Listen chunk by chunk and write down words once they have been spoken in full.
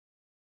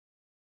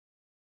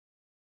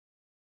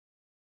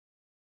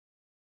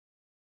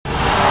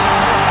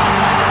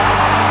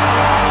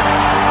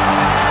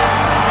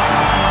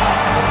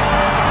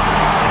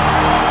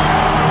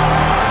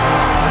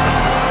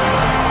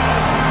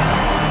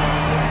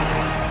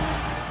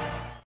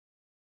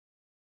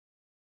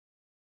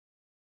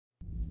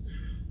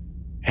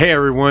Hey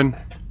everyone,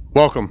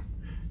 welcome.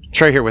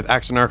 Trey here with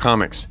Axanar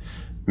Comics.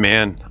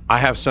 Man, I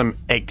have some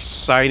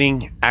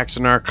exciting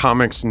Axanar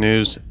Comics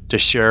news to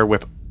share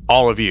with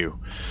all of you.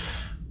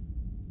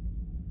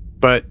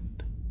 But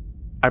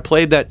I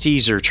played that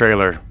teaser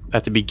trailer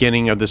at the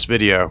beginning of this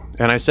video,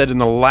 and I said in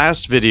the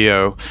last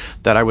video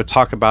that I would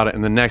talk about it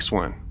in the next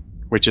one,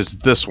 which is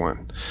this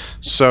one.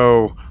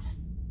 So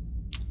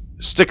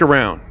stick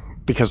around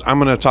because I'm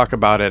going to talk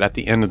about it at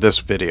the end of this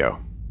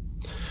video.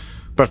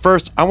 But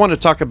first, I want to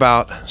talk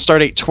about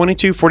Stardate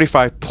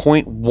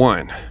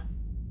 2245.1.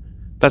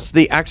 That's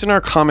the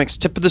Axanar Comics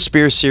Tip of the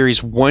Spear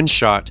series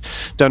one-shot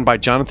done by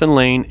Jonathan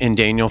Lane and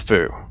Daniel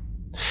Fu.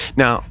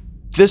 Now,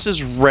 this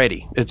is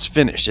ready. It's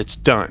finished. It's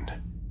done.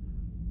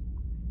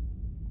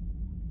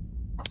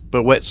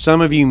 But what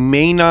some of you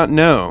may not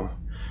know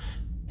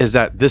is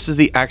that this is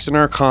the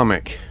Axanar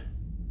comic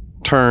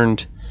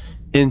turned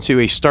into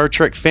a Star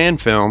Trek fan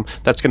film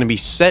that's going to be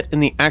set in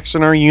the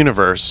Axanar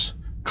universe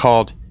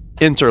called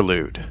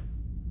Interlude,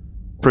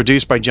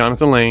 produced by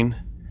Jonathan Lane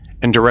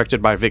and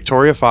directed by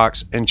Victoria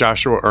Fox and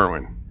Joshua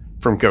Irwin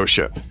from Ghost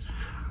Ship.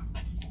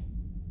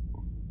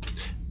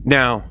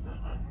 Now,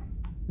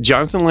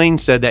 Jonathan Lane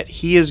said that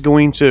he is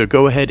going to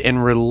go ahead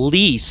and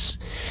release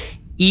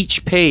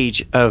each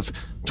page of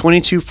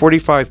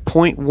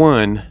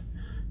 2245.1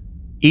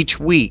 each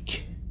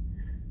week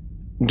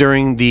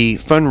during the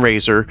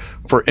fundraiser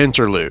for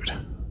Interlude.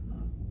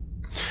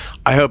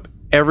 I hope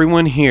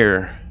everyone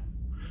here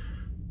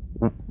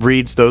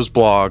reads those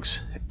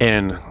blogs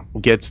and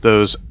gets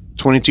those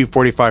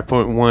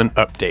 2245.1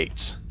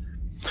 updates.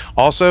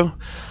 Also,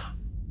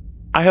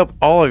 I hope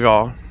all of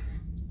y'all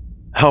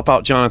help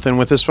out Jonathan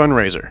with this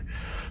fundraiser,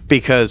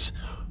 because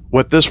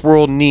what this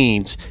world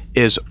needs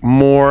is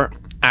more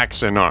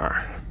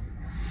Axanar.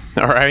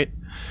 All right.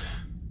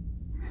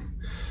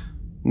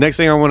 Next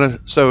thing I want to,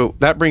 so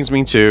that brings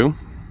me to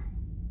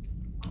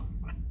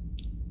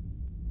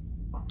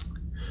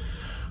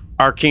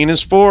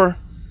Arcanis IV.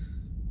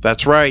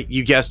 That's right,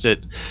 you guessed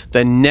it.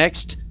 The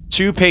next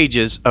 2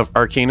 pages of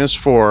Arcanis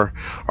IV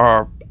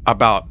are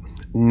about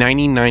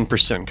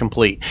 99%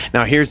 complete.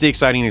 Now here's the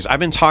exciting news. I've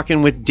been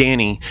talking with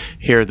Danny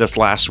here this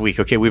last week.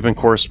 Okay, we've been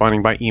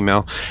corresponding by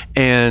email,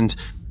 and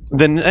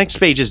the next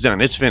page is done.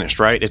 It's finished,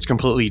 right? It's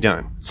completely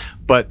done.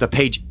 But the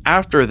page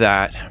after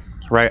that,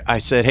 right, I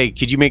said, hey,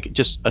 could you make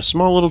just a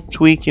small little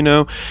tweak, you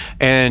know?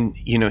 And,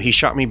 you know, he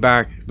shot me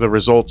back the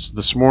results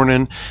this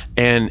morning,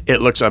 and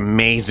it looks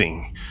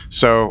amazing.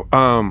 So,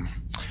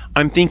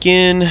 I'm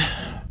thinking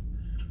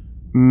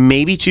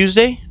maybe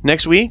Tuesday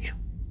next week.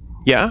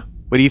 Yeah?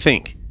 What do you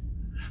think?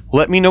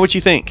 Let me know what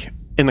you think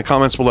in the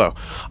comments below.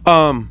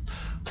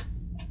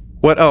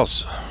 What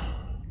else?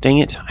 Dang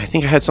it. I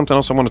think I had something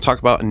else I want to talk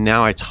about, and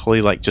now I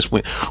totally just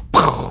went,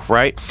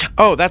 right?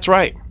 Oh, that's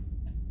right.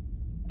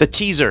 The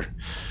teaser.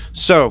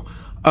 So,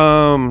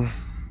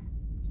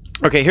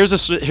 okay, here's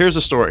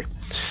the story.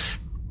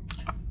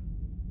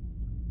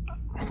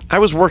 I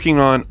was working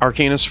on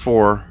Arcanis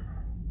IV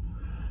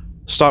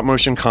stop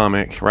motion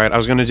comic, right? I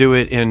was going to do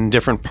it in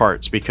different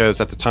parts because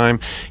at the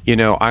time, you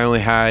know, I only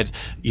had,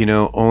 you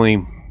know,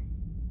 only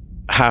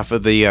half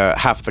of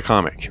the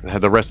comic.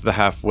 The rest of the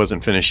half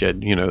wasn't finished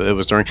yet. You know, it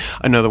was during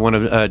another one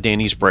of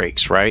Danny's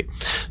breaks, right?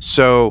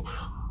 So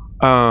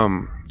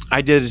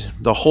I did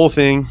the whole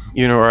thing,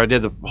 you know, or I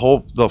did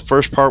the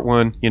first part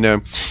one, you know,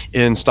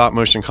 in stop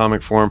motion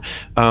comic form,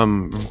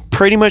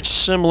 pretty much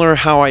similar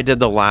how I did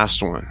the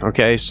last one.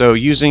 Okay, so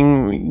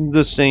using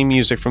the same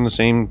music from the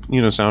same,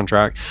 you know,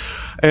 soundtrack,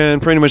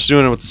 and pretty much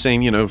doing it with the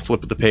same, you know,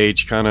 flip of the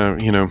page kind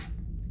of, you know,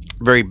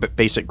 very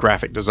basic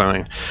graphic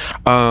design.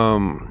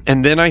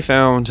 And then I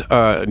found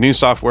new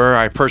software.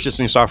 I purchased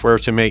new software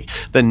to make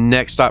the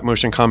next stop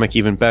motion comic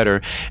even better.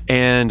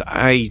 And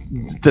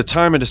the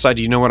time I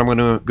decided, you know what, I'm going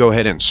to go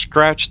ahead and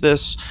scratch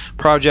this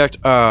project.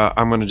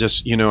 I'm going to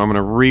just, you know, I'm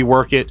going to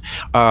rework it.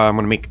 I'm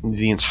going to make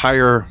the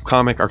entire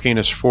comic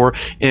Arcanis IV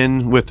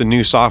in with the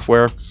new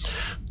software.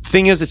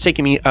 Thing is, it's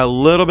taken me a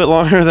little bit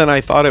longer than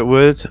I thought it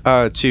would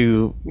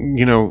to,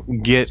 you know,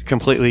 get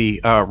completely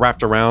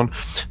wrapped around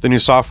the new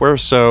software.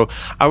 So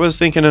I was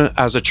thinking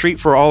as a treat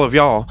for all of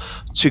y'all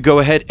to go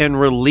ahead and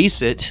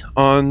release it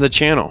on the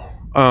channel.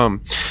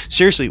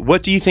 Seriously,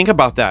 what do you think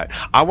about that?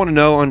 I want to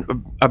know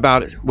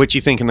about what you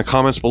think in the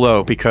comments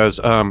below, because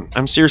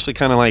I'm seriously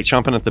kind of like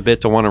chomping at the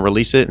bit to want to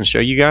release it and show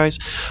you guys.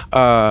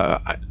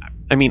 I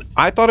mean,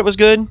 I thought it was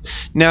good.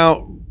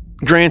 Now,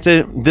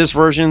 granted, this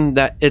version,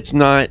 that it's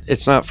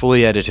not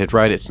fully edited,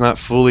 right? It's not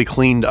fully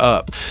cleaned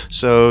up,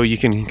 so you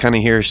can kind of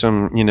hear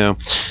some, you know,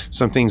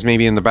 some things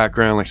maybe in the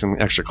background, like some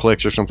extra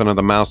clicks or something on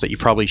the mouse that you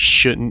probably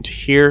shouldn't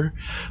hear,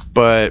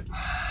 but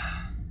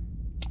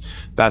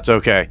that's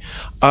okay.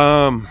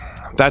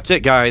 That's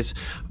it, guys.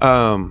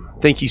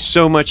 Thank you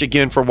so much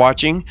again for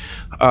watching.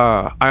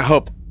 I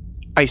hope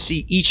I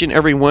see each and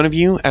every one of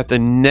you at the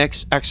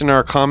next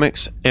Axanar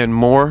Comics and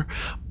More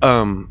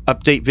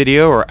update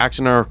video, or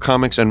Axanar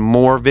Comics and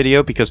More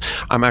video, because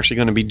I'm actually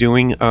going to be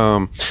doing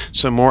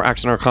some more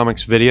Axanar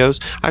Comics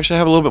videos. I actually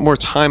have a little bit more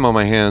time on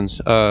my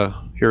hands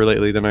here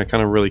lately than I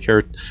kind of really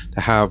cared to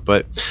have,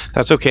 but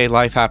that's okay.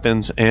 Life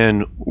happens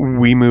and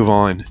we move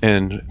on,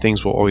 and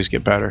things will always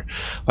get better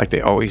like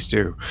they always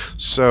do.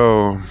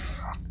 So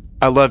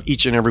I love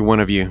each and every one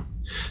of you.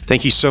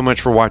 Thank you so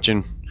much for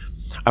watching.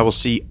 I will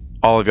see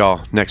all of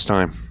y'all next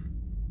time.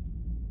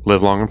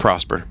 Live long and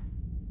prosper.